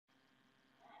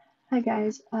Hi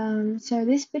guys, so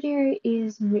this video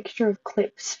is a mixture of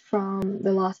clips from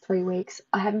the last 3 weeks.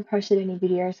 I haven't posted any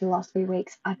videos the last 3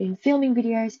 weeks. I've been filming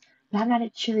videos, but I haven't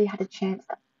actually had a chance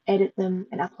to edit them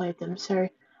and upload them. So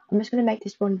I'm just going to make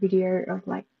this one video of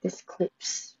like just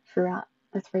clips throughout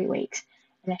the 3 weeks,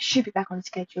 and I should be back on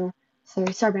schedule. So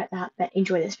sorry about that, but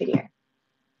enjoy this video.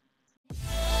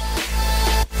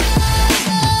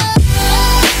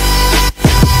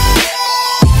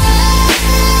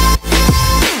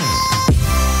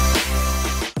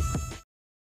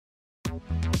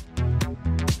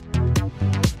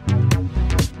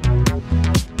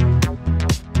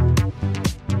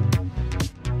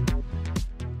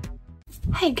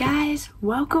 Hey guys,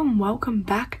 welcome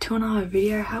back to another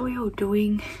video. How are you all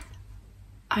doing?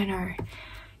 I know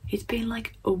it's been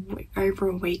like over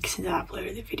a week since I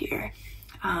uploaded the video.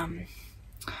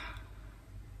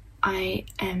 I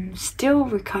am still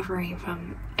recovering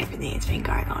from everything that's been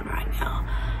going on right now.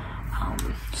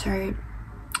 So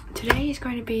today is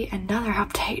going to be another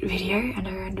update video. I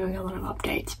know I'm doing a lot of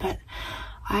updates, but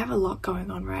I have a lot going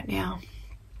on right now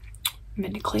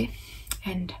medically,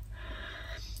 and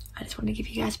I just want to give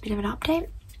you guys a bit of an update,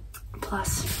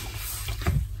 plus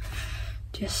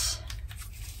just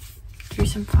do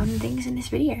some fun things in this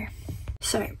video.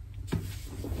 So,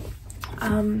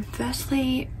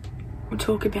 firstly, we'll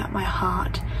talk about my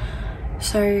heart.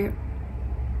 So,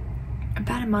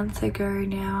 about a month ago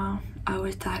now, I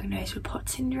was diagnosed with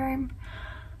POTS syndrome.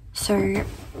 So,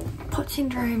 POTS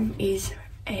syndrome is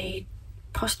a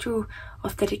postural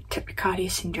orthotic tachycardia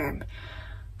syndrome.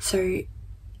 So,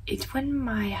 it's when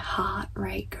my heart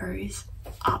rate goes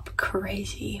up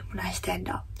crazy when I stand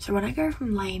up. So when I go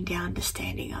from laying down to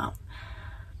standing up,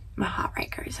 my heart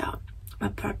rate goes up. My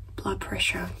blood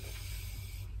pressure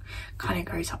kind of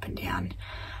goes up and down.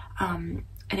 And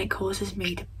it causes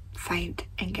me to faint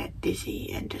and get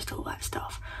dizzy and just all that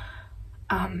stuff.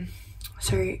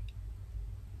 So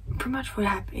pretty much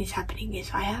what is happening is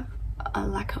I have a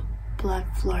lack of blood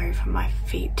flow from my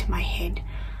feet to my head.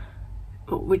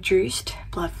 Reduced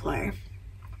blood flow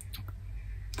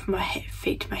from my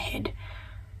feet to my head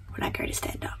when I go to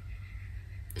stand up.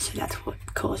 So that's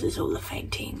what causes all the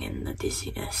fainting and the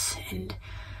dizziness and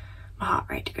my heart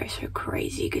rate to go so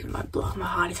crazy because my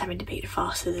heart is having to beat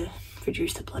faster to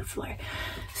reduce the blood flow.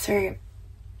 So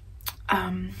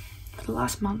for the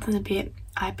last month and a bit,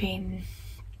 I've been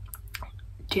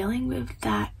dealing with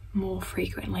that more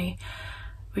frequently.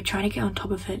 We're trying to get on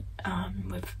top of it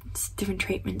with different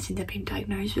treatments since I've been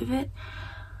diagnosed with it.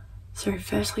 So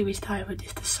firstly, we started with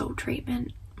just the salt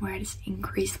treatment, where I just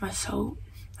increased my salt.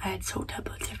 I had salt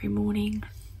tablets every morning,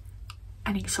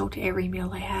 adding salt to every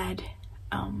meal I had,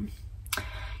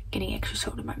 getting extra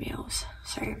salt in my meals.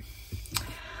 So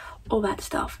all that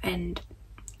stuff, and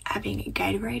having a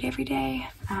Gatorade every day.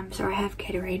 So I have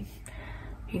Gatorade.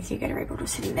 You can see a Gatorade bottle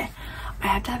sitting there. I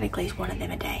have to have at least one of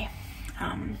them a day.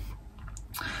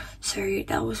 So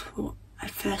that was what I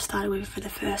first started with for the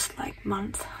first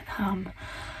month,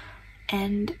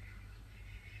 and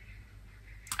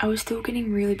I was still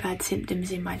getting really bad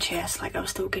symptoms in my chest. I was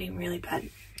still getting really bad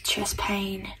chest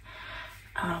pain.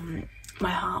 My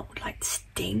heart would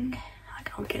sting. I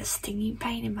would get a stinging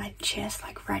pain in my chest,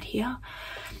 right here.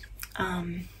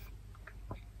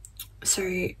 So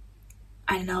I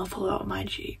had another follow-up with my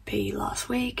GP last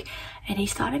week, and he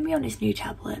started me on this new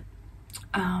tablet,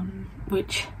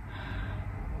 which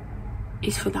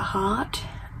is for the heart,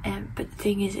 but the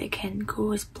thing is it can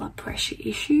cause blood pressure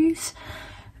issues,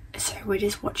 so we're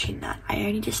just watching that. I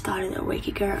only just started a week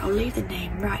ago. I'll leave the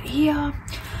name right here.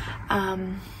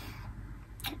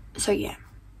 So yeah,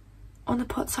 on the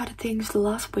POTS side of things, the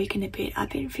last week and a bit I've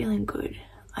been feeling good.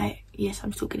 Yes,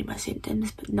 I'm still getting my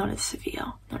symptoms, but not as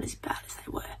severe, not as bad as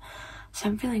they were, so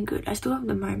I'm feeling good. I still have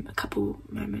a couple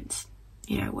moments,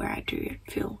 where I do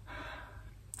feel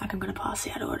like I'm gonna pass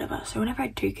out or whatever. So whenever I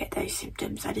do get those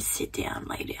symptoms, I just sit down,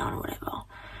 lay down or whatever,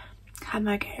 have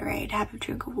my Gatorade, have a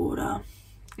drink of water,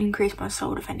 increase my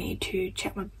salt if I need to,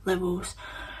 check my levels,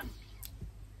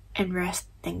 and rest,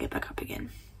 then get back up again.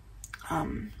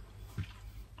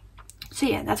 So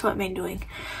yeah, that's what I've been doing,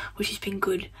 which has been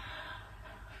good.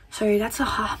 So that's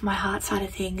my heart side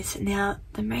of things. Now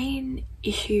the main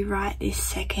issue right this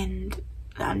second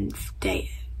that I'm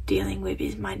dealing with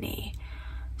is my knee.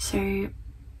 So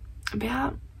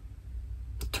about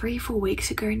 3-4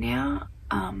 weeks ago now,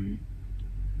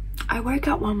 I woke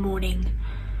up one morning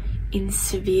in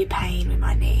severe pain with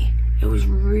my knee. It was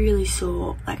really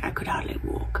sore, I could hardly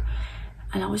walk.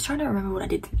 And I was trying to remember what I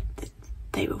did the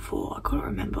day before. I couldn't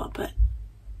remember, but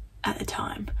at the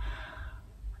time.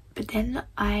 But then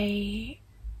I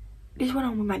just went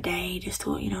on with my day. Just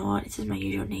thought, you know what, this is my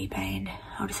usual knee pain.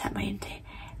 I'll just have my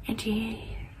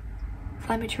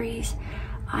anti-inflammatories,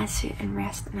 ice it and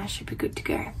rest, and I should be good to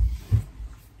go.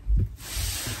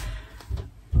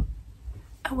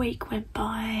 A week went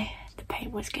by, the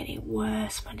pain was getting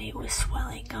worse, my knee was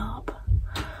swelling up,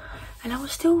 and I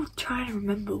was still trying to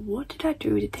remember, what did I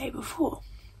do the day before?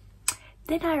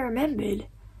 Then I remembered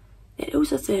that it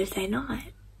was a Thursday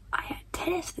night. I had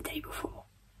tennis the day before.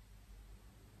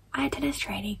 I had tennis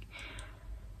training.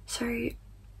 So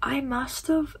I must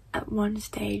have, at one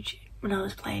stage when I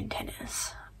was playing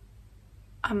tennis,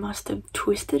 I must have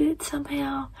twisted it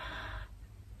somehow.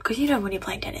 Because you know, when you're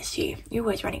playing tennis, you're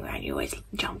always running around, you're always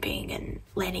jumping and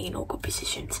landing in awkward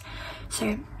positions.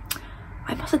 So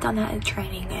I must have done that in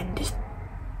training and just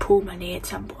pulled my knee at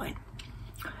some point.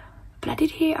 But I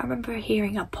remember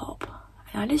hearing a pop,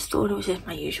 and I just thought it was just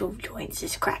my usual joints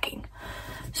just cracking.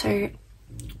 So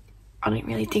I didn't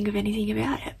really think of anything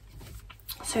about it.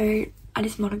 So I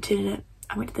just monitored it.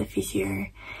 I went to the physio.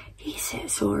 He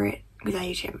saw it, because I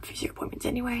usually have physio appointments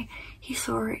anyway. He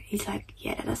saw it. He's like,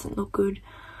 yeah, that doesn't look good.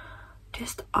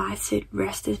 Just ice it,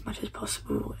 rest as much as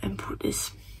possible, and put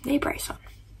this knee brace on.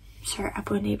 So I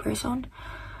put a knee brace on,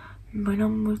 went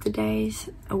on with the days.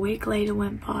 A week later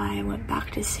went by, I went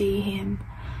back to see him.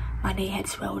 My knee had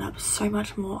swelled up so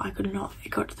much more.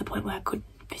 It got to the point where I could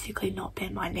physically not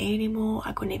bend my knee anymore.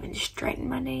 I couldn't even straighten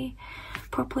my knee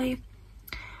properly.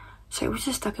 So it was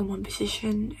just stuck in one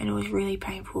position, and it was really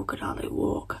painful, could hardly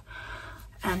walk.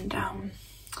 And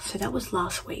so that was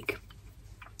last week.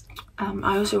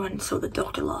 I also went and saw the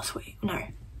doctor last week. No,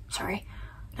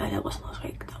 that wasn't last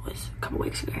week. That was a couple of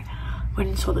weeks ago. Went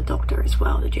and saw the doctor as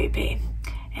well, the GP.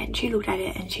 And she looked at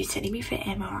it and she's sending me for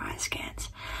MRI scans.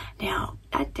 Now,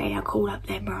 that day I called up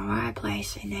the MRI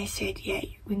place and they said, yeah,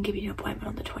 we can give you an appointment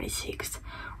on the 26th,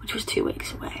 which was 2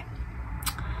 weeks away.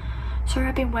 So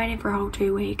I've been waiting for a whole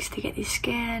 2 weeks to get this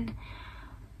scan.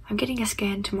 I'm getting a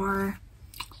scan tomorrow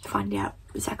to find out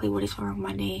exactly what is wrong with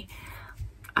my knee.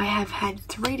 I have had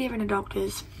 3 different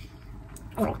doctors,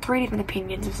 or 3 different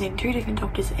opinions. I've seen 2 different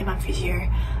doctors and my physio,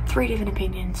 3 different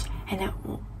opinions, and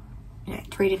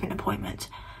 3 different appointments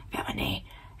about my knee,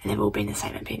 and they've all been the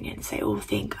same opinions. They all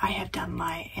think I have done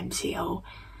my MCL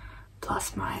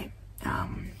plus my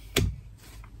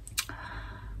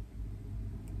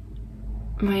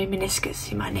meniscus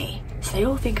in my knee. So they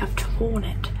all think I've torn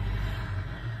it,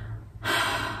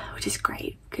 which is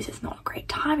great because it's not great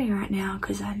timing right now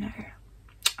because I know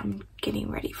I'm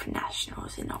getting ready for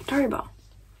nationals in October.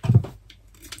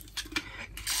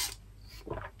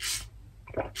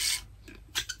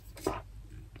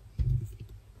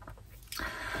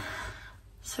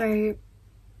 So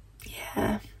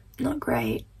yeah, not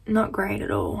great at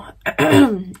all.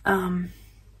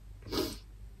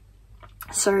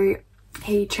 So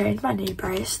he changed my knee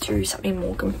brace to something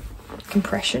more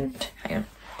compression. Hang on.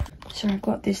 So I've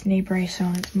got this knee brace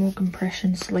on, it's more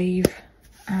compression sleeve.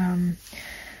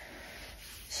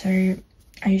 So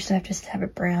I used to just have a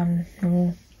brown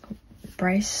normal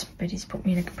brace, but he's put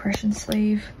me in a compression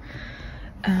sleeve.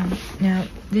 Now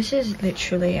this is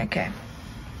literally, okay,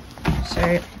 so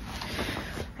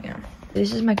hang on.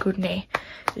 This is my good knee.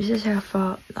 This is how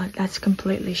far, like that's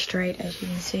completely straight, as you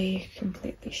can see,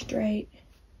 completely straight.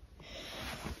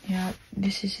 Now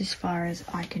this is as far as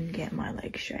I can get my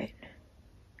leg straight.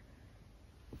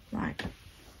 Like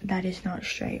that is not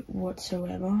straight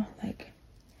whatsoever. Like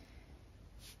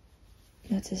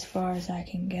that's as far as I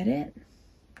can get it,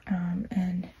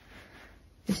 and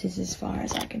this is as far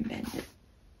as I can bend it.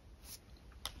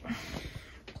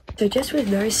 So just with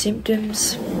those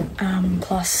symptoms,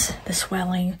 plus the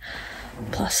swelling,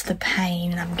 plus the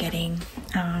pain I'm getting,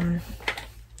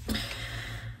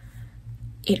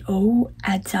 it all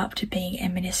adds up to being a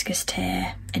meniscus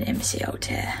tear and MCL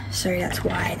tear. So that's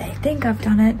why they think I've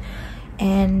done it,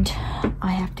 and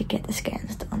I have to get the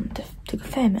scans done to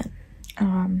confirm it.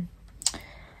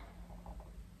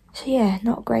 So yeah,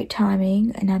 not great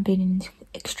timing, and I've been in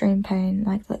extreme pain.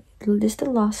 Like this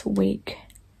last week,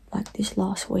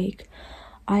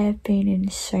 I have been in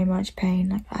so much pain.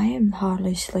 Like I am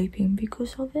hardly sleeping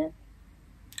because of it.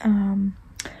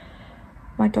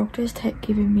 My doctor's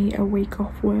given me a week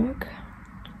off work.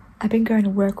 I've been going to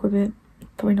work with it,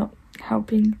 probably not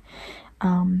helping,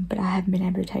 but I haven't been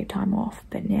able to take time off.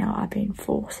 But now I've been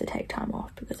forced to take time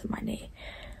off because of my knee.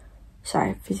 So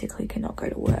I physically cannot go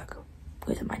to work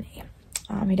because of my knee.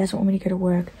 He doesn't want me to go to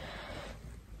work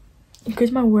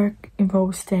because my work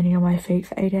involves standing on my feet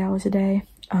for 8 hours a day,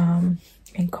 and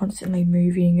constantly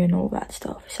moving and all that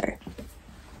stuff. So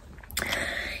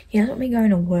he doesn't want me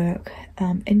going to work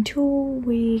until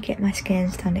we get my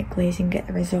scans done at Glees and get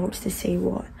the results to see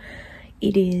what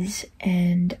it is.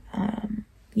 And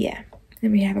yeah,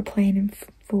 then we have a plan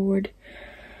forward.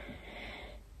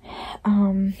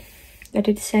 I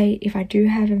did say if I do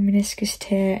have a meniscus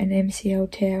tear, an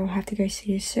MCL tear, I'll have to go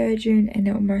see a surgeon, and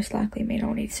it will most likely mean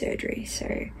I'll need surgery.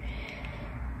 So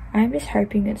I'm just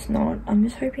hoping it's not. I'm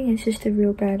just hoping it's just a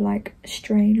real bad like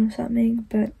strain or something.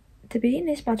 But to be in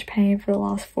this much pain for the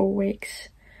last 4 weeks,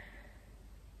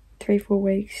 3-4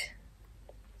 weeks,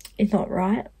 is not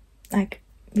right. Like,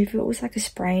 if it was like a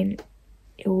sprain,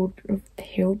 it would have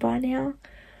healed by now.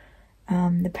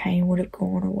 The pain would have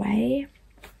gone away.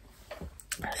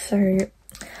 So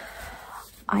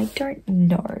I don't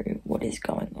know what is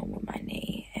going on with my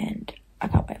knee, and I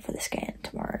can't wait for the scan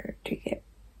tomorrow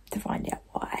to find out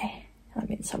why I'm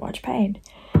in so much pain.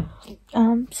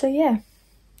 So yeah,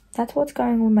 that's what's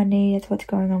going on with my knee. That's what's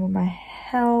going on with my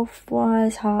health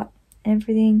wise, heart,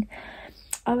 everything.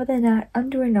 Other than that,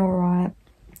 I'm doing alright.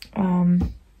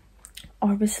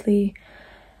 Obviously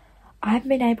I haven't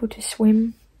been able to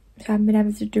swim, so I haven't been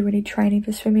able to do any training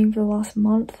for swimming for the last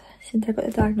month since I got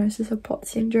the diagnosis of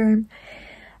POTS syndrome.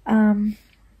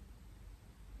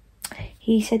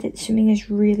 He said that swimming is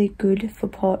really good for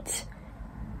POTS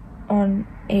on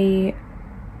a,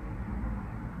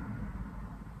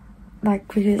 like,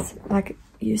 because like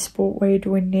your sport where you're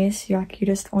doing this, you're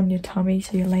just on your tummy,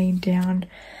 so you're laying down.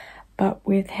 But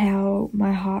with how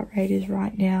my heart rate is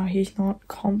right now, he's not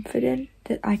confident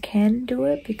that I can do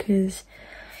it, because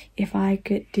if I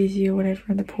get dizzy or whatever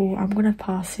in the pool, I'm gonna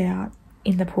pass out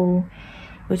in the pool,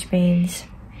 which means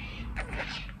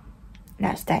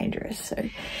that's dangerous. So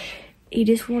he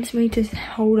just wants me to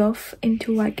hold off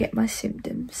until I get my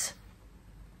symptoms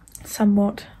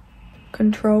somewhat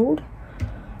controlled,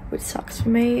 which sucks for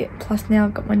me. Plus now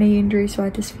I've got my knee injury, so I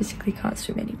just physically can't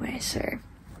swim anyway. So,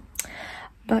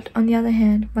 but on the other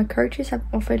hand, my coaches have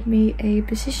offered me a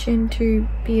position to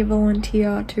be a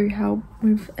volunteer to help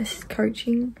with a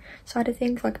coaching side of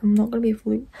things. Like, I'm not going to be a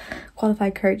fully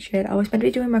qualified coach yet. I was meant to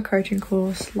be doing my coaching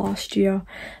course last year,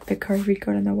 but COVID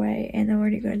got in the way, and I'm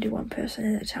only going to do one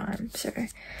person at a time. So,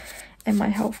 and my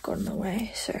health got in the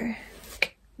way. So,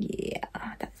 yeah,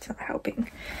 that's not helping.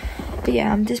 But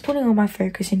yeah, I'm just putting all my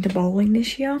focus into bowling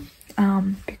this year,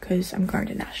 because I'm going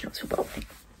to nationals for bowling.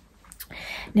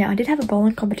 Now, I did have a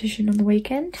bowling competition on the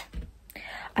weekend.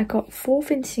 I got 4th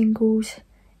in singles,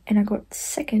 and I got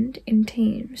 2nd in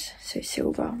teams, so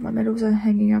silver. My medals are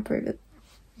hanging up over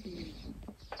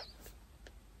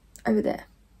there.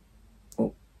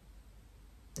 Oh,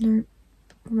 no,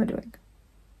 what am I doing?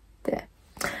 There.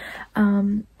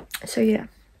 So yeah,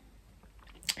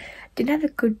 didn't have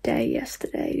a good day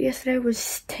yesterday. Yesterday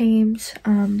was teams.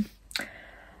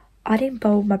 I didn't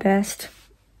bowl my best,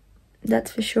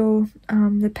 that's for sure.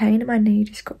 The pain in my knee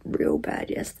just got real bad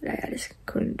yesterday. I just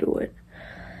couldn't do it.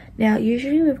 Now,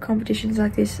 usually with competitions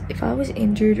like this, if I was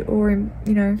injured or,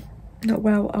 you know, not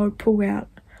well, I would pull out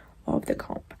of the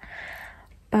comp.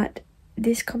 But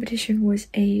this competition was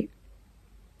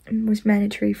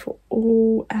mandatory for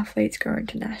all athletes going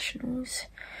to nationals.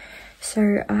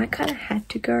 So I kind of had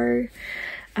to go.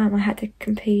 I had to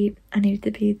compete. I needed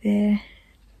to be there.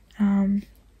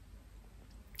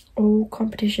 All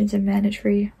competitions are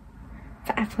mandatory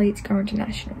for athletes going to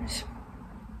nationals.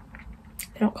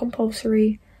 They're not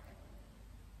compulsory,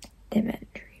 they're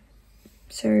mandatory.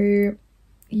 So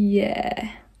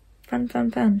yeah,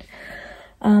 fun.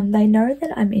 They know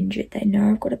that I'm injured. They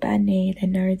know I've got a bad knee. They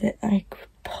know that I could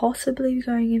possibly be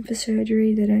going in for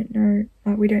surgery. They don't know,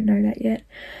 like, we don't know that yet.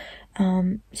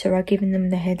 So I've given them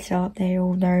the heads up. They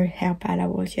all know how bad I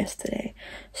was yesterday.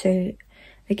 So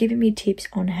they're giving me tips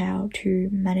on how to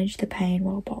manage the pain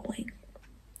while bowling.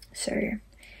 So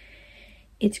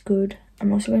it's good.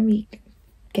 I'm also going to be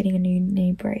getting a new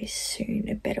knee brace soon,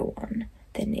 a better one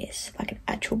than this, like an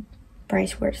actual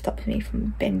brace where it stops me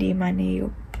from bending my knee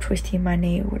or twisting my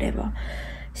knee or whatever.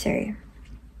 So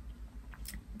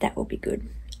that will be good.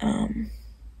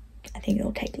 I think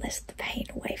it'll take less of the pain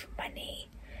away from my knee.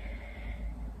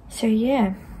 So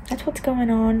yeah, that's what's going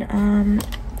on.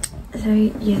 So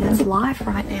yeah, that's life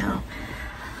right now.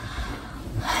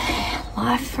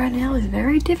 Life right now is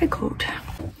very difficult.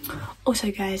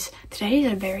 Also guys, today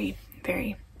is a very,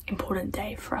 very important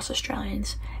day for us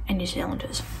Australians and New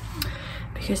Zealanders,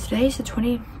 because today is the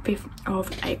 25th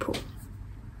of April,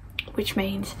 which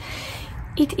means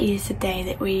it is the day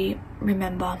that we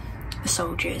remember the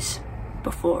soldiers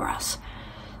before us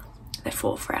that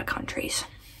fought for our countries.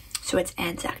 So it's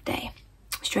Anzac Day.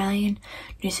 Australian,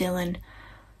 New Zealand,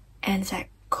 Anzac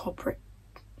corporate,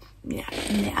 yeah,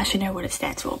 I should know what it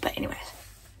stands for, but anyways.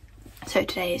 So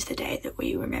today is the day that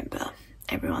we remember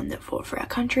everyone that fought for our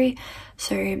country.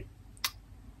 So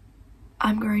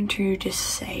I'm going to just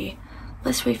say,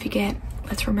 lest we forget,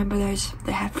 let's remember those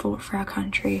that have fought for our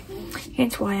country.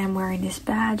 Hence why I'm wearing this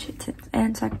badge. It's an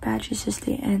Anzac badge. It's just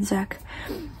the Anzac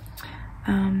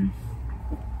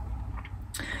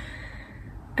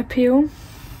appeal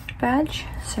badge.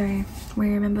 So we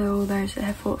remember all those that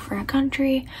have fought for our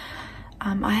country.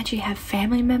 I actually have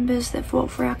family members that fought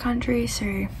for our country,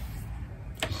 so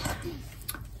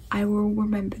I will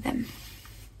remember them.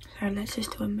 So let's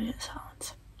just do a minute of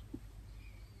silence.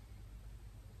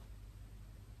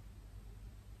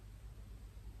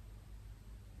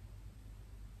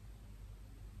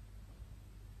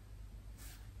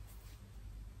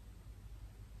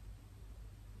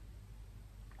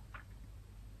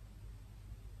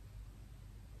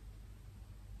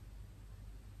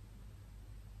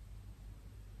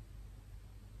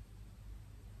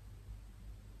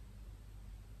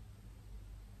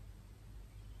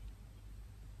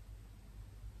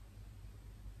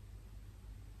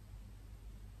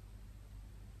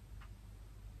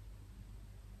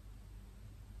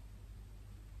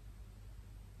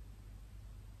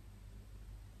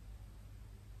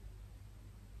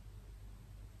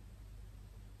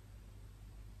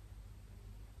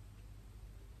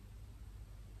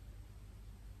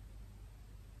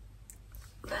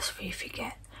 Lest we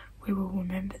forget, we will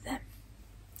remember them.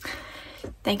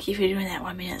 Thank you for doing that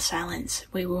 1 minute silence.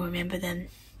 We will remember them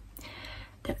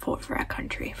that fought for our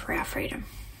country, for our freedom.